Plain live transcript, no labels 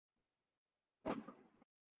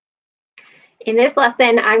In this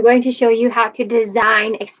lesson, I'm going to show you how to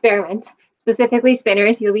design experiments, specifically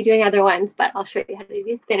spinners. You'll be doing other ones, but I'll show you how to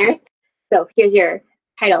do spinners. So here's your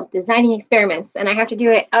title, Designing Experiments. And I have to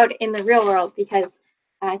do it out in the real world because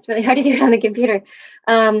it's really hard to do it on the computer.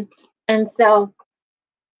 And so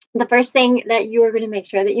the first thing that you are going to make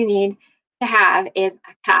sure that you need to have is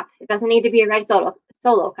a cup. It doesn't need to be a red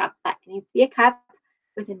solo cup, but it needs to be a cup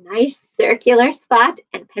with a nice circular spot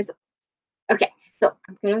and pencil. Okay, so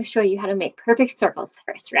I'm going to show you how to make perfect circles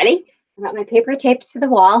first. Ready? I've got my paper taped to the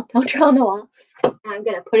wall. Don't draw on the wall. And I'm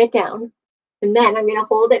going to put it down. And then I'm going to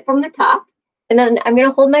hold it from the top. And then I'm going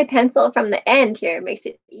to hold my pencil from the end here. It makes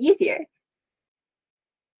it easier.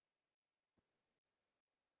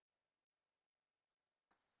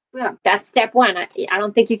 Well, that's step one. I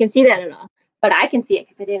don't think you can see that at all, but I can see it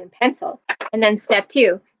because I did it in pencil. And then step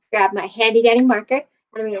two, grab my handy dandy marker, and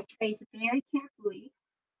I'm going to trace very carefully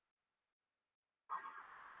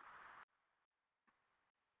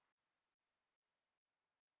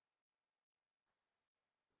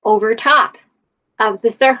over top of the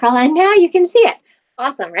circle, and now you can see it.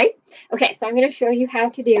 Awesome, right? Okay, so I'm going to show you how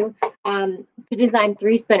to do to design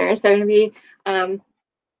 3 spinners. They're going to be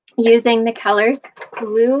using the colors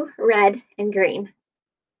blue, red, and green.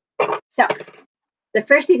 So the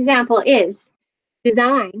first example is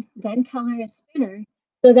design, then color a spinner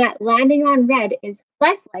so that landing on red is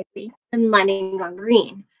less likely than landing on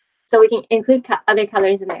green. So we can include other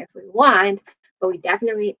colors in there if we want, but we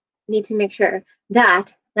definitely need to make sure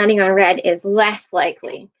that landing on red is less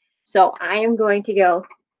likely. So I am going to go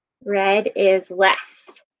red is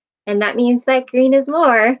less, and that means that green is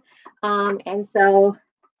more. And so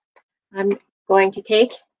I'm going to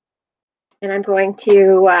take, and I'm going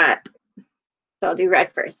to, so I'll do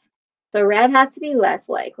red first. So red has to be less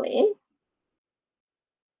likely.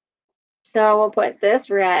 So we'll put this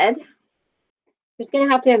red. We're just going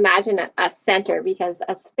to have to imagine a center because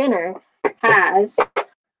a spinner has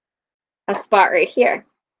a spot right here.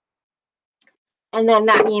 And then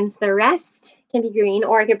that means the rest can be green,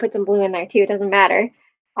 or I could put some blue in there too. It doesn't matter.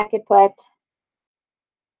 I could put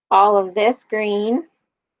all of this green.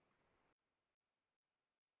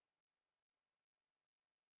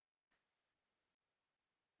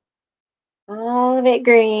 All of it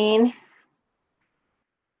green.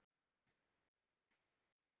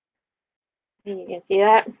 You can see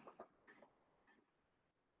that.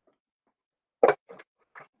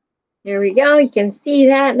 There we go. You can see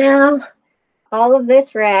that now. All of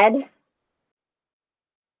this red.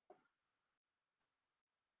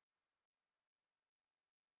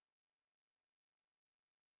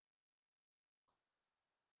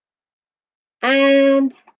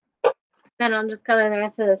 And then I'll just color the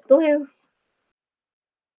rest of this blue.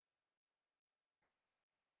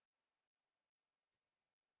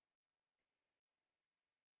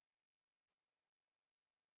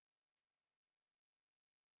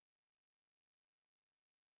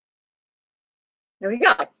 There we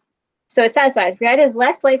go. So it satisfies. Red is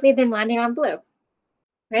less likely than landing on blue.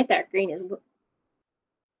 Right there. Green is,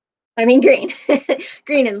 green.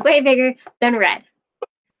 Green is way bigger than red.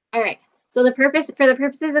 All right. So for the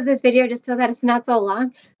purposes of this video, just so that it's not so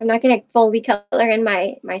long, I'm not going to fully color in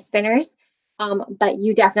my spinners, but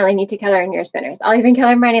you definitely need to color in your spinners. I'll even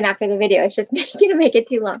color mine in after the video. It's just going to make it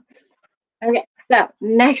too long. Okay. So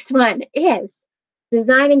next one is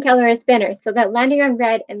design and color a spinner so that landing on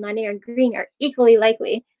red and landing on green are equally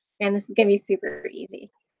likely. And this is going to be super easy.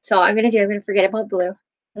 So I'm going to forget about blue,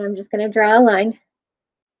 and I'm just going to draw a line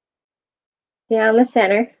down the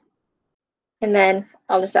center, and then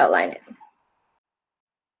I'll just outline it.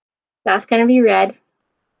 That's going to be red.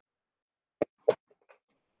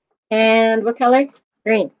 And what color?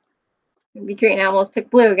 Green. It'll be green. I almost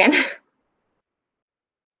picked blue again.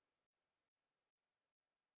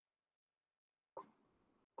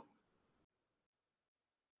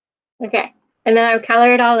 Okay. And then I'll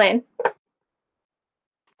color it all in.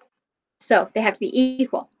 So they have to be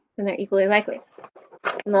equal, and they're equally likely.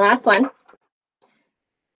 And the last one,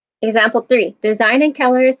 example 3, design and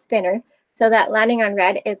color a spinner so that landing on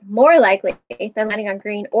red is more likely than landing on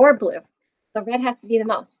green or blue. So red has to be the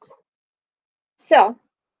most. So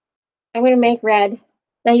I'm going to make red.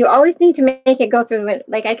 Now you always need to make it go through the,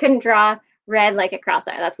 like I couldn't draw red like a cross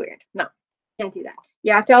eye. That's weird. No, can't do that.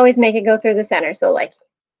 You have to always make it go through the center. So like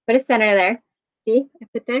put a center there. See, I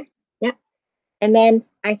put there. Yep. And then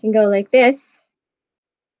I can go like this.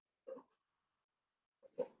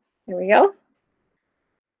 There we go.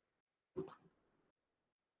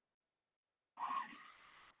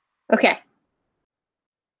 Okay.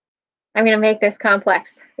 I'm going to make this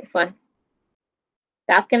complex, this one.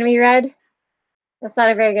 That's going to be red. That's not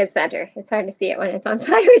a very good center. It's hard to see it when it's on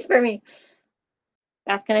sideways for me.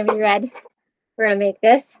 That's going to be red. We're going to make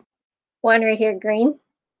this one right here green.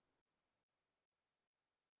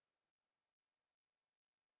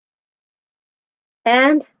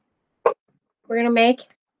 And we're going to make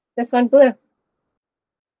this one blue.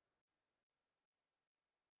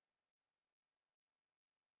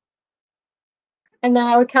 And then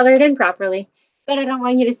I would color it in properly. But I don't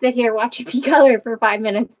want you to sit here watching me color for 5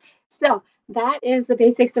 minutes. So that is the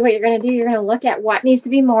basics of what you're going to do. You're going to look at what needs to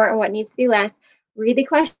be more and what needs to be less. Read the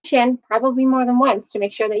question probably more than once to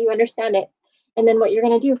make sure that you understand it. And then what you're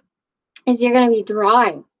going to do is you're going to be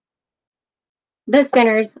drawing the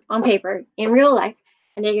spinners on paper in real life,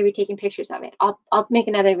 and they're going to be taking pictures of it. I'll make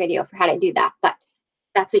another video for how to do that, but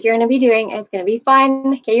that's what you're going to be doing. It's going to be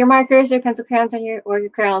fun. Get your markers or pencil crayons on your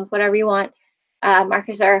crayons, whatever you want.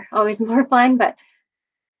 Markers are always more fun, but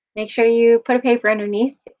make sure you put a paper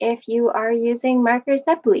underneath if you are using markers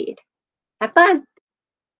that bleed. Have fun.